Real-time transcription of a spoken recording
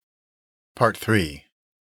Part 3.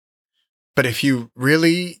 But if you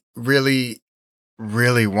really, really,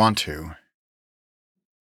 really want to,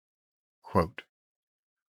 quote,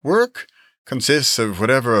 work consists of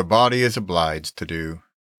whatever a body is obliged to do.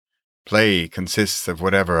 Play consists of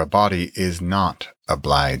whatever a body is not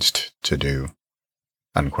obliged to do.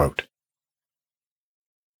 Unquote.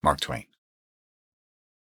 Mark Twain.